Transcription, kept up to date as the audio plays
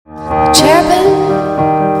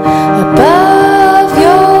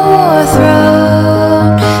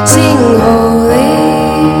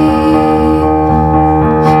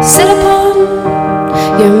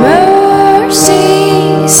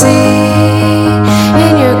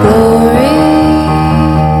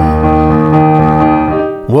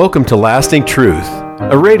Welcome to Lasting Truth,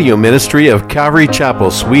 a radio ministry of Calvary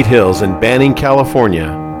Chapel, Sweet Hills in Banning,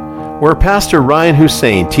 California, where Pastor Ryan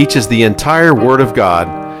Hussein teaches the entire Word of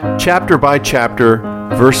God, chapter by chapter,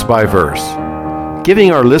 verse by verse,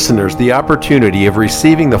 giving our listeners the opportunity of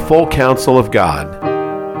receiving the full counsel of God.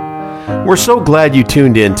 We're so glad you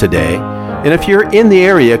tuned in today, and if you're in the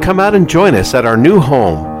area, come out and join us at our new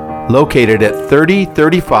home, located at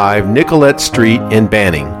 3035 Nicollet Street in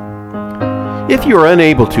Banning. If you are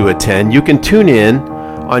unable to attend, you can tune in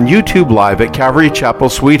on YouTube Live at Calvary Chapel,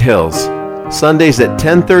 Sweet Hills, Sundays at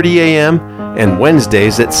 10:30 a.m. and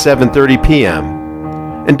Wednesdays at 7:30 p.m.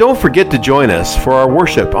 And don't forget to join us for our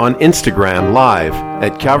worship on Instagram Live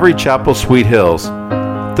at Calvary Chapel, Sweet Hills,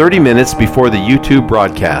 30 minutes before the YouTube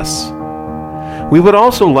broadcasts. We would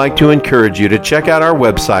also like to encourage you to check out our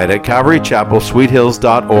website at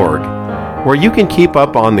calvarychapelsweethills.org, where you can keep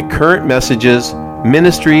up on the current messages,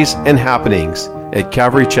 ministries, and happenings at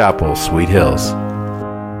Calvary Chapel, Sweet Hills.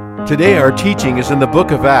 Today our teaching is in the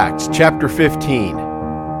book of Acts, chapter 15.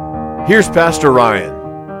 Here's Pastor Ryan.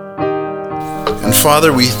 And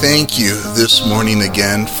Father, we thank you this morning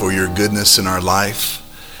again for your goodness in our life.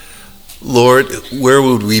 Lord, where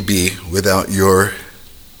would we be without your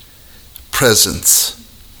presence,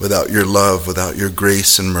 without your love, without your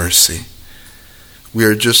grace and mercy? We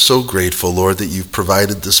are just so grateful, Lord, that you've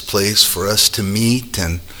provided this place for us to meet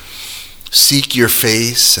and seek your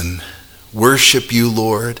face and worship you,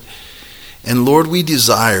 Lord. And Lord, we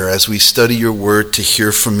desire, as we study your word, to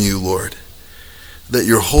hear from you, Lord, that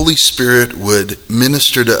your Holy Spirit would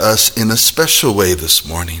minister to us in a special way this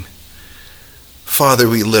morning. Father,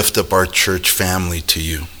 we lift up our church family to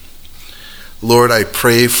you. Lord, I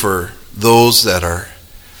pray for those that are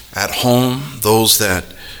at home, those that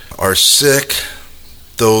are sick,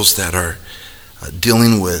 those that are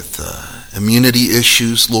dealing with immunity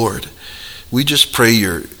issues, Lord. We just pray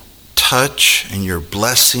your touch and your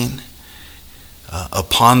blessing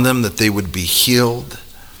upon them, that they would be healed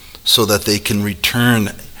so that they can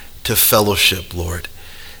return to fellowship, Lord.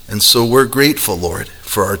 And so we're grateful, Lord,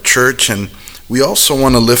 for our church, and we also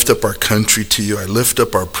want to lift up our country to you. I lift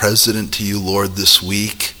up our president to you, Lord, this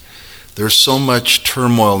week. There's so much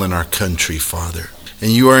turmoil in our country, Father.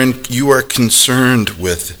 And you are concerned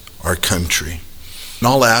with our country in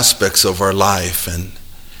all aspects of our life. And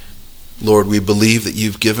Lord, we believe that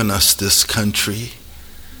you've given us this country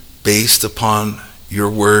based upon your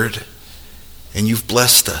word, and you've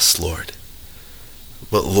blessed us, Lord.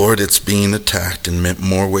 But Lord, it's being attacked in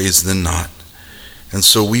more ways than not. And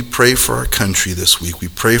so we pray for our country this week. We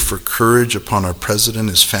pray for courage upon our president,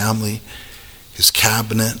 his family, his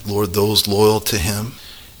cabinet, Lord, those loyal to him.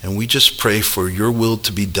 And we just pray for your will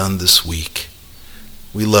to be done this week.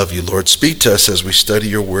 We love you, Lord. Speak to us as we study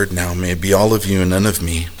your word now. May it be all of you and none of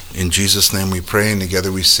me. In Jesus' name we pray, and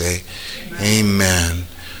together we say, Amen.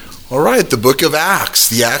 All right, the book of Acts,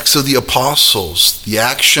 the Acts of the Apostles, the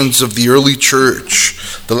actions of the early church.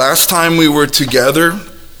 The last time we were together,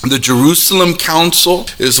 the Jerusalem Council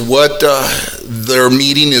is what their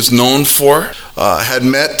meeting is known for. Had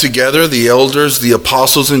met together, the elders, the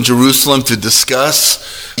apostles in Jerusalem, to discuss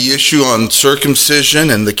the issue on circumcision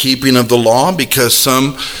and the keeping of the law, because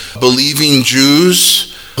some believing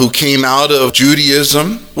Jews who came out of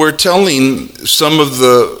Judaism were telling some of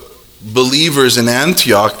the believers in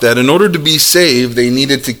Antioch that in order to be saved, they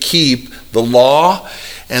needed to keep the law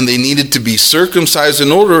and they needed to be circumcised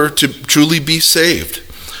in order to truly be saved.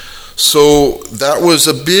 So that was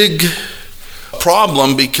a big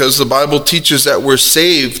problem, because the Bible teaches that we're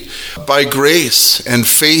saved by grace and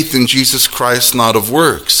faith in Jesus Christ, not of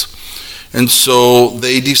works. And so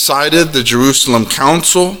they decided, the Jerusalem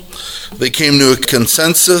Council, they came to a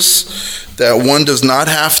consensus that one does not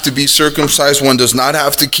have to be circumcised, one does not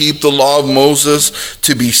have to keep the law of Moses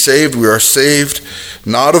to be saved. We are saved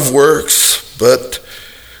not of works, but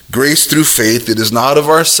grace through faith. It is not of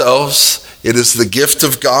ourselves, it is the gift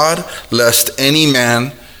of God, lest any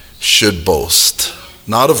man should boast,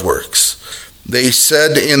 not of works. They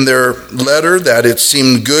said in their letter that it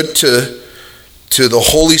seemed good to the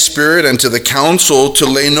Holy Spirit and to the council to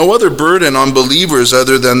lay no other burden on believers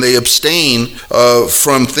other than they abstain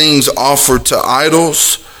from things offered to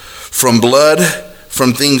idols, from blood,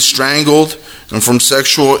 from things strangled, and from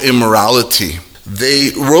sexual immorality.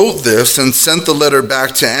 They wrote this and sent the letter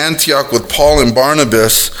back to Antioch with Paul and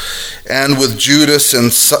Barnabas and with Judas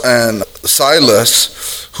and Silas,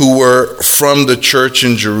 who were from the church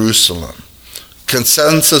in Jerusalem.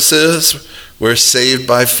 Consensus is, we're saved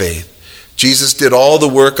by faith. Jesus did all the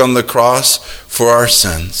work on the cross for our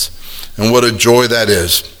sins. And what a joy that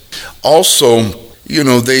is. Also,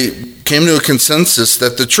 they came to a consensus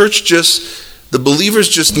that the church just The believers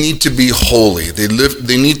just need to be holy.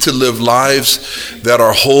 They need to live lives that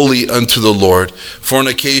are holy unto the Lord.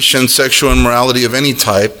 Fornication, sexual immorality of any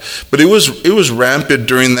type, but it was rampant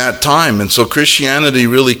during that time. And so Christianity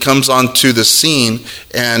really comes onto the scene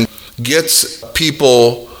and gets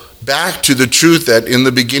people back to the truth that in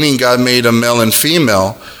the beginning God made a male and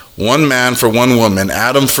female, one man for one woman,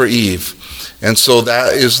 Adam for Eve. And so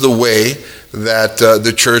that is the way that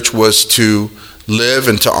the church was to live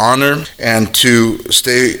and to honor and to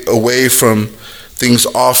stay away from things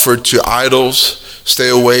offered to idols, stay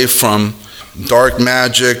away from dark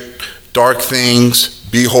magic, dark things,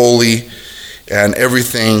 be holy, and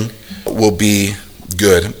everything will be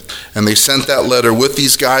good. And they sent that letter with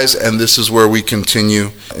these guys, and this is where we continue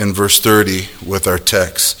in verse 30 with our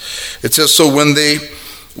text. It says, so when they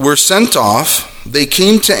were sent off, they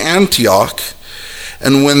came to Antioch,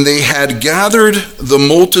 and when they had gathered the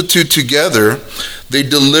multitude together, they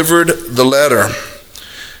delivered the letter.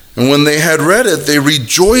 And when they had read it, they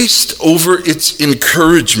rejoiced over its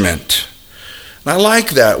encouragement. And I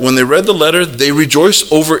like that. When they read the letter, they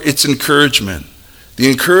rejoiced over its encouragement. The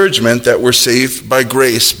encouragement that we're saved by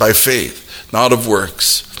grace, by faith, not of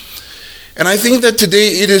works. And I think that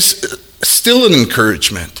today it is still an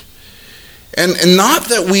encouragement. And not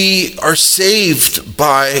that we are saved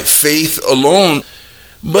by faith alone,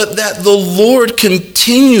 but that the Lord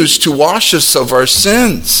continues to wash us of our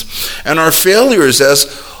sins and our failures,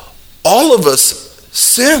 as all of us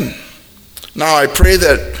sin. Now, I pray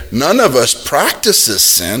that none of us practices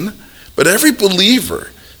sin, but every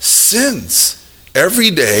believer sins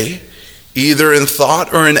every day, either in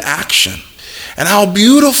thought or in action. And how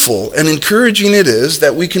beautiful and encouraging it is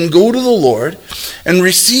that we can go to the Lord and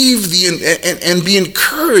receive and be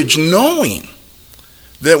encouraged, knowing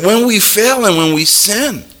that when we fail and when we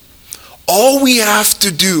sin, all we have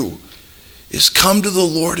to do is come to the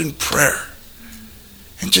Lord in prayer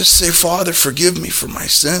and just say, Father, forgive me for my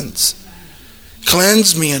sins.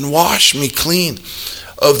 Cleanse me and wash me clean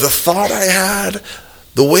of the thought I had,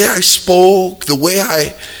 the way I spoke, the way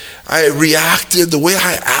I reacted, the way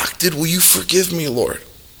I acted. Will you forgive me, Lord?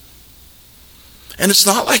 And it's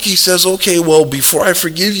not like he says, okay, well, before I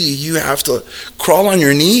forgive you, you have to crawl on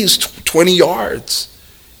your knees 20 yards.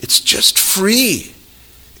 It's just free.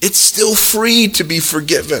 It's still free to be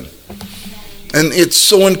forgiven. And it's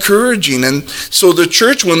so encouraging. And so the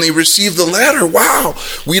church, when they receive the letter, wow,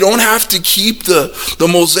 we don't have to keep the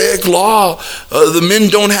Mosaic law. The men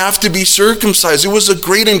don't have to be circumcised. It was a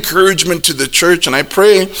great encouragement to the church. And I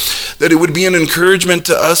pray that it would be an encouragement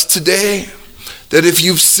to us today. That if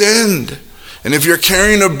you've sinned, and if you're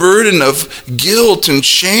carrying a burden of guilt and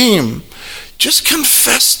shame, just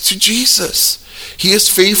confess to Jesus. He is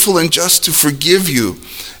faithful and just to forgive you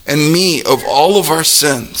and me of all of our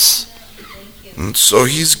sins. And so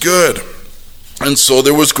he's good. And so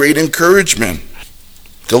there was great encouragement.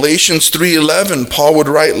 Galatians 3:11, Paul would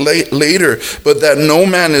write later, but that no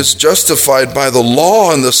man is justified by the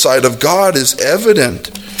law in the sight of God is evident.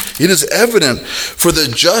 It is evident, for the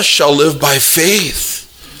just shall live by faith.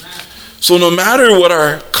 So no matter what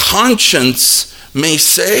our conscience may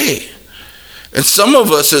say, and some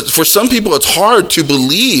of us, for some people, it's hard to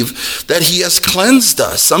believe that he has cleansed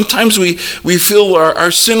us. Sometimes we feel our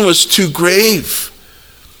sin was too grave.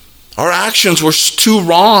 Our actions were too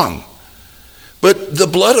wrong. But the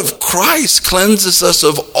blood of Christ cleanses us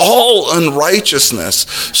of all unrighteousness.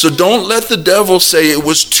 So don't let the devil say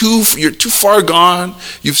you're too far gone,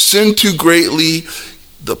 you've sinned too greatly.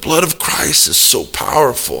 The blood of Christ is so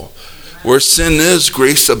powerful. Where sin is,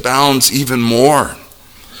 grace abounds even more.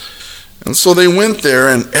 And so they went there,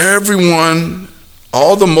 and everyone,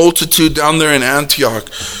 all the multitude down there in Antioch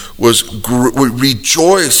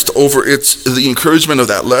rejoiced over the encouragement of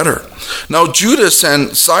that letter. Now Judas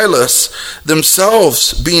and Silas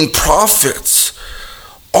themselves, being prophets,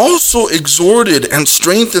 also exhorted and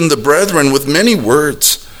strengthened the brethren with many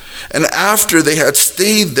words. And after they had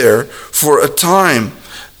stayed there for a time,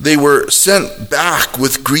 they were sent back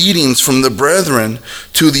with greetings from the brethren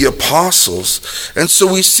to the apostles. And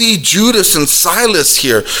so we see Judas and Silas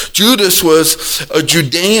here. Judas was a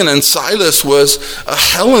Judean and Silas was a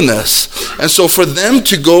Hellenist. And so for them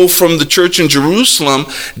to go from the church in Jerusalem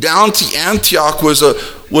down to Antioch was a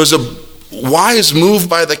wise move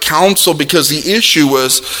by the council, because the issue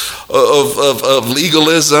was of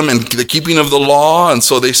legalism and the keeping of the law. And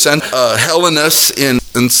so they sent Hellenists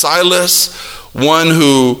in Silas, one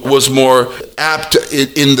who was more apt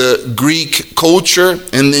in the Greek culture,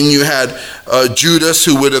 and then you had Judas,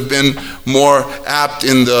 who would have been more apt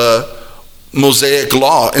in the Mosaic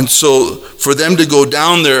law. And so for them to go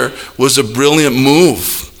down there was a brilliant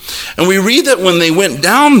move. And we read that when they went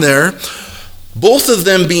down there, both of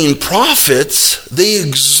them being prophets, they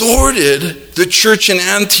exhorted the church in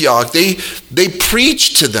Antioch. They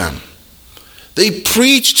preached to them. They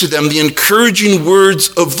preached to them the encouraging words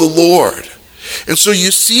of the Lord. And so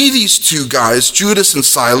you see these two guys, Judas and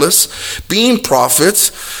Silas, being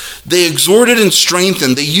prophets. They exhorted and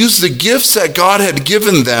strengthened. They used the gifts that God had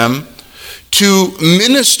given them to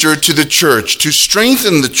minister to the church, to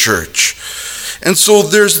strengthen the church. And so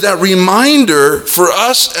there's that reminder for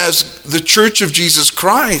us as the Church of Jesus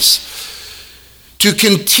Christ to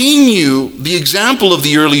continue the example of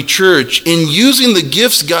the early church in using the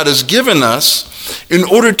gifts God has given us in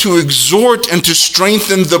order to exhort and to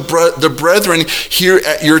strengthen the brethren here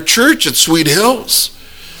at your church at Sweet Hills.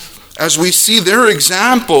 As we see their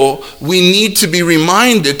example, we need to be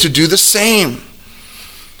reminded to do the same.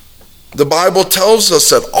 The Bible tells us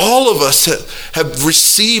that all of us have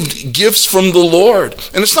received gifts from the Lord.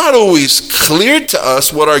 And it's not always clear to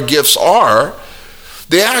us what our gifts are.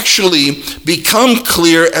 They actually become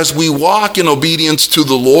clear as we walk in obedience to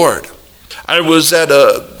the Lord. I was at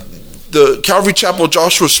the Calvary Chapel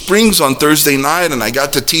Joshua Springs on Thursday night, and I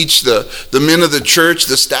got to teach the men of the church,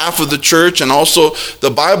 the staff of the church, and also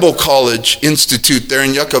the Bible College Institute there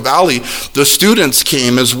in Yucca Valley. The students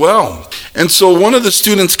came as well. And so one of the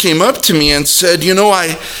students came up to me and said,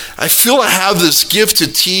 I feel I have this gift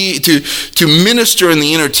to minister in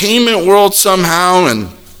the entertainment world somehow. And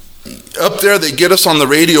up there they get us on the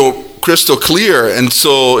radio crystal clear. And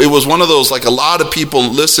so it was one of those, like a lot of people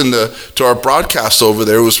listen to our broadcast over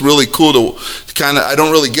there. It was really cool to kind of, I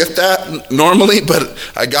don't really get that normally, but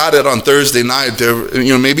I got it on Thursday night.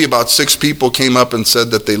 There, maybe about 6 people came up and said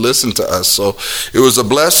that they listened to us. So it was a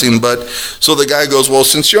blessing. But so the guy goes, well,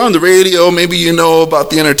 since you're on the radio, maybe you know about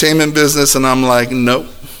the entertainment business. And I'm like, nope.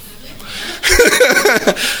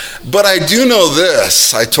 But I do know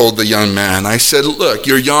this, I told the young man. I said, look,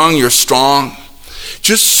 you're young, you're strong.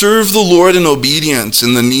 Just serve the Lord in obedience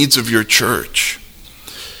in the needs of your church.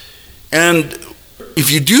 And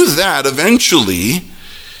if you do that, eventually,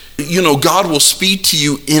 God will speak to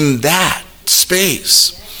you in that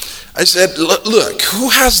space. I said, look, who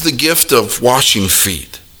has the gift of washing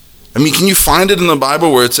feet? I mean, can you find it in the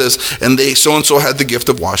Bible where it says, and they so-and-so had the gift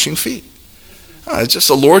of washing feet? It's just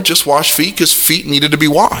the Lord just washed feet because feet needed to be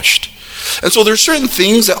washed. And so there's certain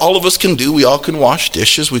things that all of us can do. We all can wash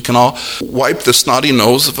dishes. We can all wipe the snotty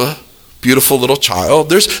nose of a beautiful little child.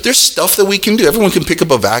 There's stuff that we can do. Everyone can pick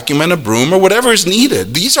up a vacuum and a broom or whatever is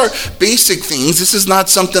needed. These are basic things. This is not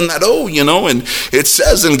something that, and it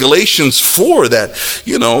says in Galatians 4 that,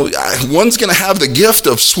 one's going to have the gift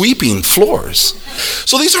of sweeping floors.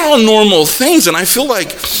 So these are all normal things. And I feel like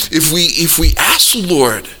if we ask the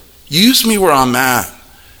Lord, use me where I'm at,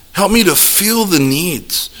 help me to feel the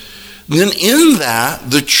needs, then in that,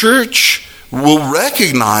 the church will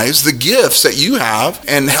recognize the gifts that you have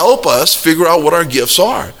and help us figure out what our gifts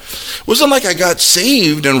are. It wasn't like I got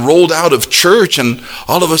saved and rolled out of church and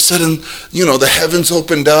all of a sudden, the heavens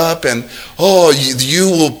opened up and, you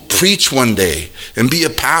will preach one day and be a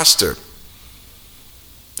pastor.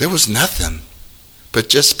 There was nothing but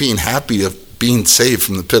just being happy of being saved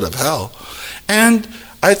from the pit of hell. And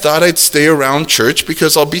I thought I'd stay around church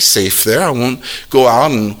because I'll be safe there. I won't go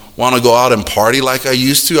out and want to go out and party like I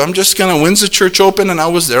used to. I'm just going to, when's the church open? And I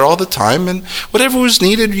was there all the time. And whatever was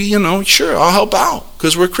needed, sure, I'll help out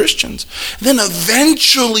because we're Christians. And then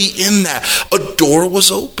eventually in that, a door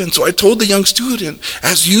was open. So I told the young student,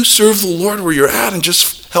 as you serve the Lord where you're at and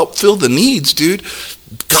just help fill the needs, dude,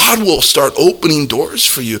 God will start opening doors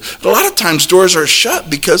for you. But a lot of times doors are shut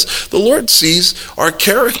because the Lord sees our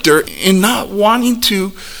character in not wanting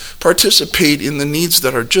to participate in the needs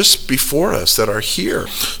that are just before us, that are here.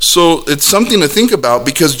 So it's something to think about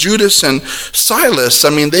because Judas and Silas,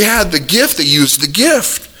 they had the gift, they used the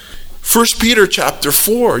gift. 1 Peter chapter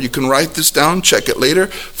 4, you can write this down, check it later.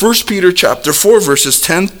 1 Peter chapter 4, verses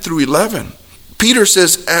 10 through 11. Peter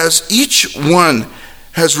says, as each one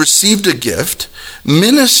has received a gift,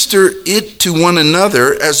 minister it to one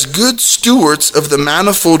another as good stewards of the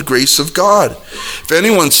manifold grace of God. If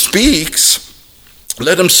anyone speaks,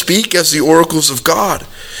 let him speak as the oracles of God.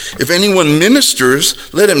 If anyone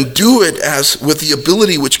ministers, let him do it as with the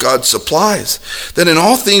ability which God supplies, that in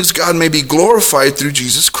all things God may be glorified through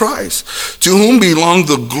Jesus Christ, to whom belong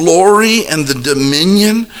the glory and the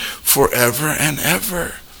dominion forever and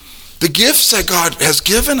ever. The gifts that God has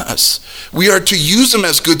given us, we are to use them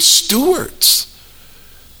as good stewards.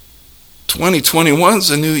 2021 is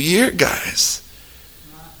a new year, guys.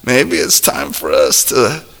 Maybe it's time for us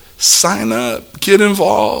to sign up, get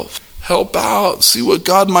involved, help out, see what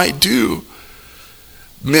God might do.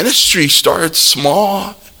 Ministry starts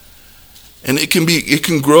small And it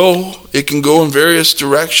can grow, it can go in various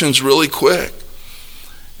directions really quick.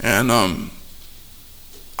 And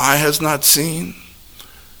eye has not seen,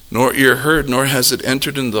 nor ear heard, nor has it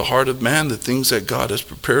entered into the heart of man the things that God has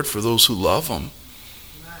prepared for those who love him.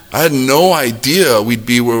 I had no idea we'd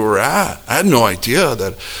be where we're at. I had no idea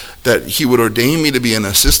that he would ordain me to be an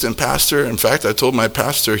assistant pastor. In fact, I told my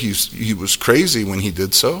pastor he was crazy when he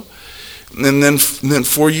did so. And then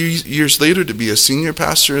 4 years later to be a senior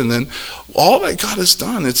pastor, and then all that God has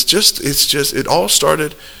done. It all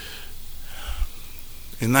started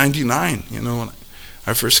in 99, when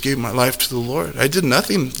I first gave my life to the Lord. I did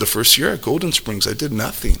nothing the first year at Golden Springs. I did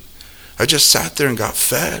nothing. I just sat there and got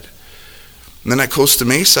fed. And then at Costa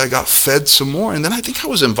Mesa, I got fed some more. And then I think I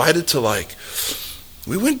was invited to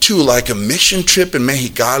we went to a mission trip in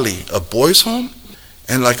Mexicali, a boys' home.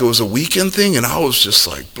 And it was a weekend thing, and I was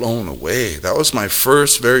just blown away. That was my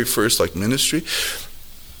very first ministry.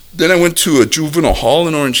 Then I went to a juvenile hall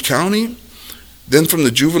in Orange County. Then from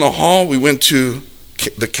the juvenile hall, we went to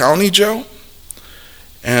the county jail.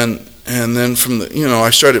 And then from I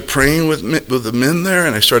started praying with the men there,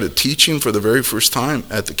 and I started teaching for the very first time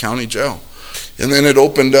at the county jail. And then it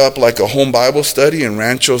opened up a home Bible study in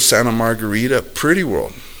Rancho Santa Margarita, Pretty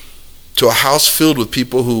World, to a house filled with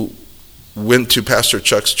people who went to Pastor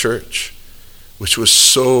Chuck's church, which was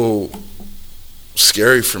so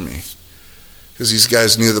scary for me because these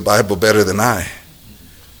guys knew the Bible better than I,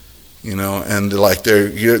 and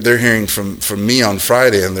they're hearing from me on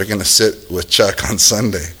Friday, and they're going to sit with Chuck on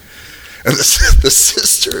Sunday. And the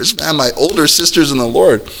sisters, man, my older sisters in the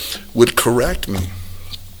Lord would correct me.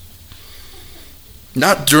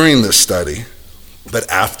 Not during the study, but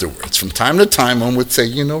afterwards. From time to time, one would say,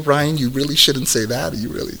 Ryan, you really shouldn't say that. You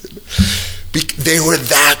really didn't. They were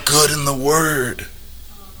that good in the Word.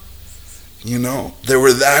 They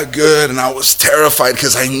were that good, and I was terrified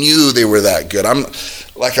because I knew they were that good. I'm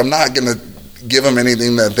not going to give them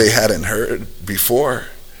anything that they hadn't heard before.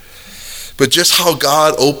 But just how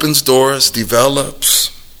God opens doors, develops,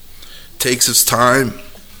 takes its time.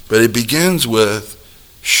 But it begins with,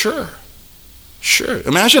 sure.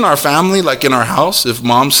 Imagine our family, in our house, if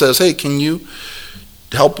mom says, hey, can you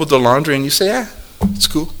help with the laundry? And you say, yeah, it's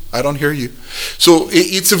cool. I don't hear you. So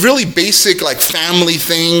it's a really basic family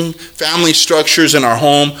thing, family structures in our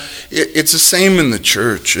home. It's the same in the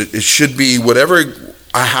church. It should be whatever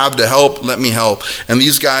I have to help, let me help. And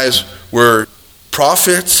these guys were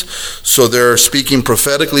prophets, so they're speaking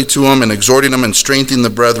prophetically to them and exhorting them and strengthening the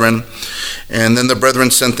brethren. And then the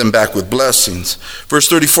brethren sent them back with blessings. Verse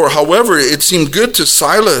 34, however, it seemed good to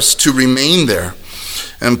Silas to remain there.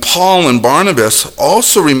 And Paul and Barnabas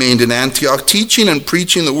also remained in Antioch, teaching and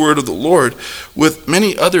preaching the word of the Lord with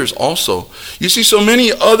many others also. You see, so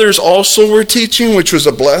many others also were teaching, which was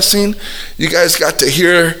a blessing. You guys got to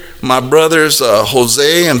hear my brothers,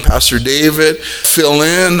 Jose and Pastor David, fill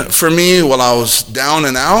in for me while I was down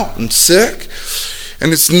and out and sick.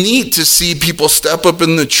 And it's neat to see people step up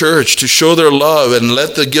in the church to show their love and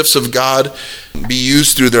let the gifts of God be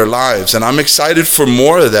used through their lives. And I'm excited for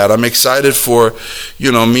more of that. I'm excited for,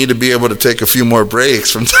 me to be able to take a few more breaks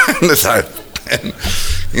from time to time. And,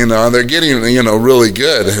 they're getting, really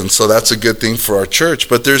good. And so that's a good thing for our church.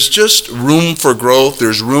 But there's just room for growth.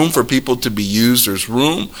 There's room for people to be used. There's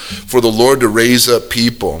room for the Lord to raise up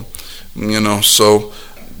people, so...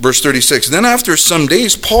 Verse 36, then after some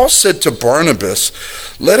days, Paul said to Barnabas,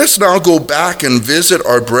 let us now go back and visit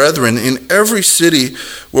our brethren in every city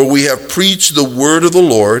where we have preached the word of the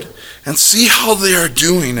Lord and see how they are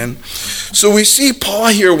doing. And so we see Paul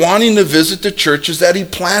here wanting to visit the churches that he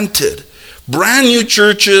planted, brand new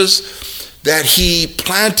churches that he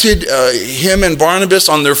planted, him and Barnabas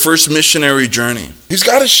on their first missionary journey. He's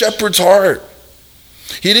got a shepherd's heart.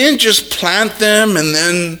 He didn't just plant them and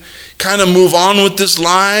then kind of move on with this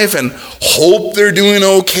life and hope they're doing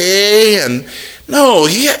okay. And no,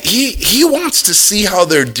 he wants to see how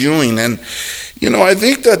they're doing. And I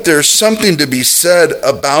think that there's something to be said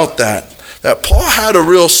about that Paul had a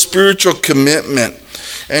real spiritual commitment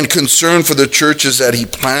and concern for the churches that he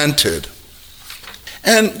planted.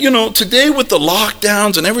 And today with the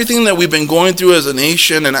lockdowns and everything that we've been going through as a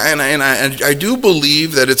nation, and I do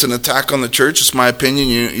believe that it's an attack on the church. It's my opinion.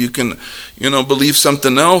 You can believe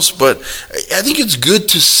something else, but I think it's good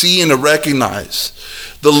to see and to recognize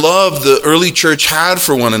the love the early church had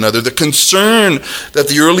for one another, the concern that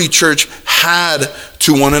the early church had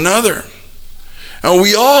to one another. And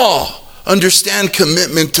we all understand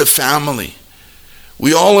commitment to family.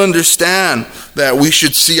 We all understand that we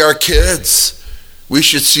should see our kids. We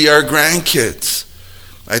should see our grandkids.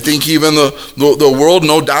 I think even the world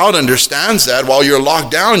no doubt understands that. While you're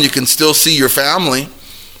locked down, you can still see your family.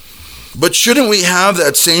 But shouldn't we have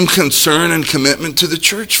that same concern and commitment to the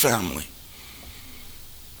church family?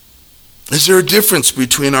 Is there a difference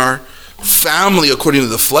between our family according to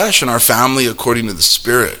the flesh and our family according to the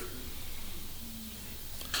Spirit?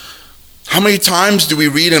 How many times do we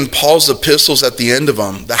read in Paul's epistles at the end of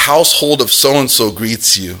them, the household of so-and-so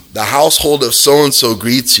greets you. The household of so-and-so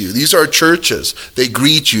greets you. These are churches. They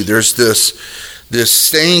greet you. There's this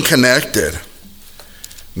staying connected.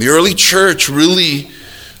 The early church really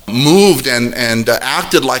moved and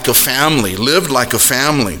acted like a family, lived like a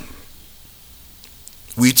family.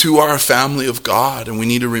 We too are a family of God, and we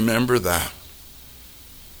need to remember that.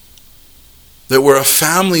 That we're a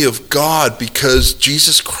family of God because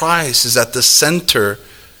Jesus Christ is at the center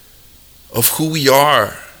of who we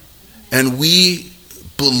are. And we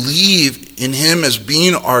believe in him as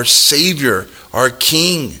being our Savior, our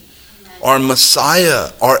King, our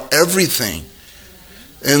Messiah, our everything.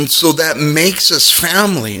 And so that makes us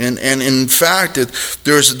family. And in fact,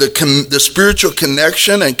 there's the spiritual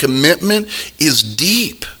connection and commitment is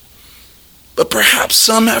deep. But perhaps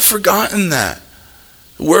some have forgotten that.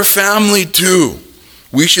 We're family too.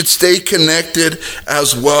 We should stay connected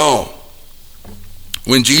as well.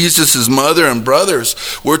 When Jesus' mother and brothers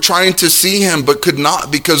were trying to see him but could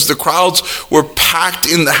not because the crowds were packed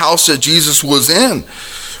in the house that Jesus was in.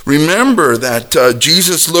 Remember that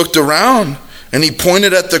Jesus looked around and he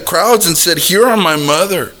pointed at the crowds and said, "Here are my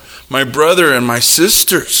mother, my brother, and my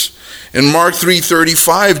sisters." In Mark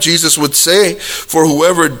 3:35, Jesus would say, "For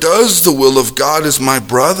whoever does the will of God is my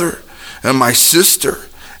brother and my sister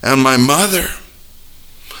and my mother."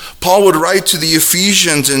 Paul would write to the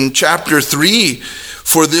Ephesians in chapter 3,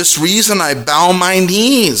 "For this reason I bow my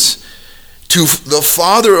knees to the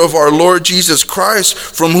Father of our Lord Jesus Christ,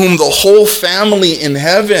 from whom the whole family in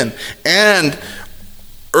heaven and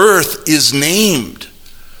earth is named."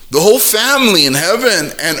 The whole family in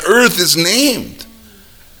heaven and earth is named.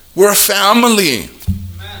 We're a family.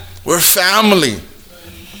 We're family.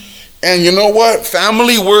 And you know what?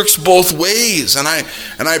 Family works both ways. And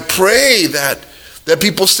I pray that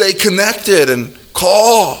people stay connected and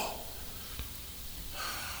call.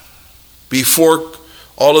 Before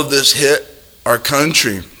all of this hit our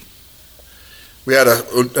country, we had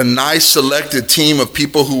a nice selected team of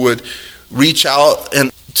people who would reach out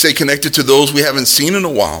and stay connected to those we haven't seen in a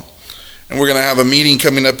while. And we're going to have a meeting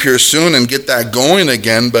coming up here soon and get that going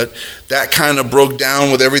again. But that kind of broke down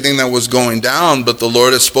with everything that was going down. But the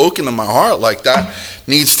Lord has spoken to my heart like that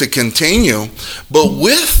needs to continue. But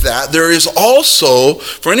with that, there is also,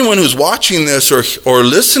 for anyone who's watching this or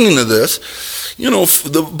listening to this, you know,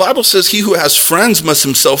 the Bible says he who has friends must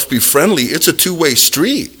himself be friendly. It's a two-way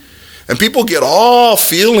street. And people get all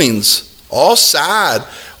feelings, all sad.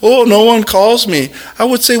 "Oh, no one calls me." I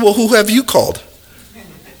would say, well, who have you called?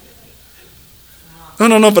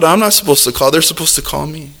 No, but I'm not supposed to call. They're supposed to call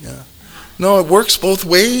me. Yeah. No, it works both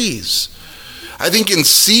ways. I think in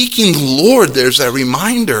seeking the Lord, there's a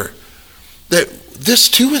reminder that this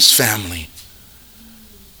too is family.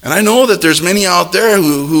 And I know that there's many out there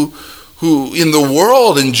who in the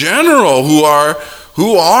world in general who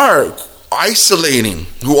are isolating,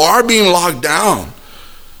 who are being locked down,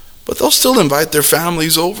 but they'll still invite their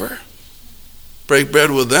families over, break bread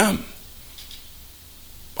with them.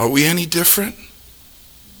 Are we any different?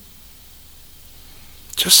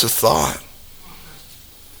 Just a thought.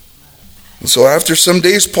 And so after some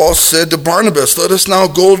days, Paul said to Barnabas, "Let us now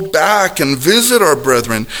go back and visit our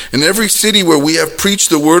brethren in every city where we have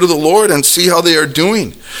preached the word of the Lord and see how they are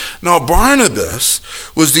doing." Now Barnabas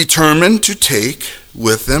was determined to take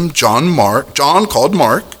with them John called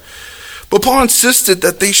Mark, but Paul insisted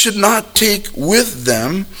that they should not take with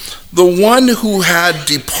them the one who had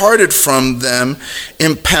departed from them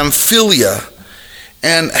in Pamphylia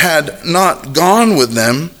and had not gone with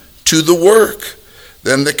them to the work.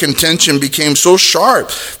 Then the contention became so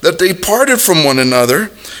sharp that they parted from one another.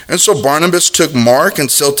 And so Barnabas took Mark and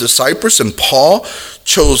sailed to Cyprus, and Paul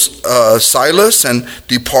chose Silas and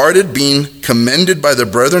departed, being commended by the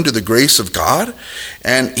brethren to the grace of God.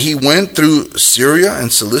 And he went through Syria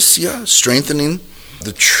and Cilicia, strengthening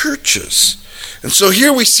the churches. And so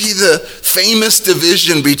here we see the famous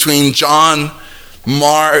division between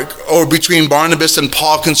between Barnabas and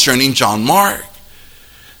Paul concerning John Mark.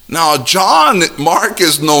 Now, Mark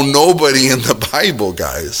is no nobody in the Bible,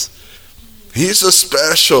 guys. He's a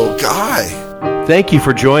special guy. Thank you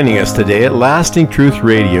for joining us today at Lasting Truth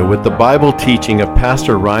Radio with the Bible teaching of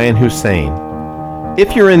Pastor Ryan Hussein.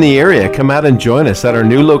 If you're in the area, come out and join us at our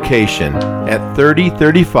new location at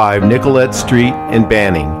 3035 Nicollet Street in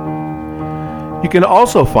Banning. You can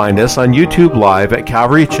also find us on YouTube Live at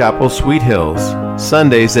Calvary Chapel, Sweet Hills,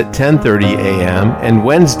 Sundays at 10:30 a.m. and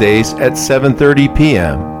Wednesdays at 7:30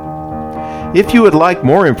 p.m. If you would like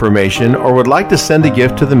more information or would like to send a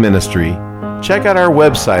gift to the ministry, check out our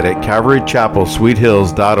website at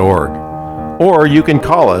calvarychapelsweethills.org, or you can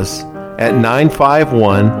call us at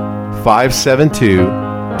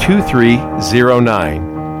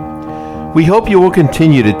 951-572-2309. We hope you will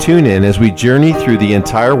continue to tune in as we journey through the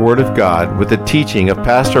entire Word of God with the teaching of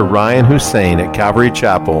Pastor Ryan Hussein at Calvary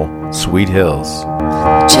Chapel, Sweet Hills.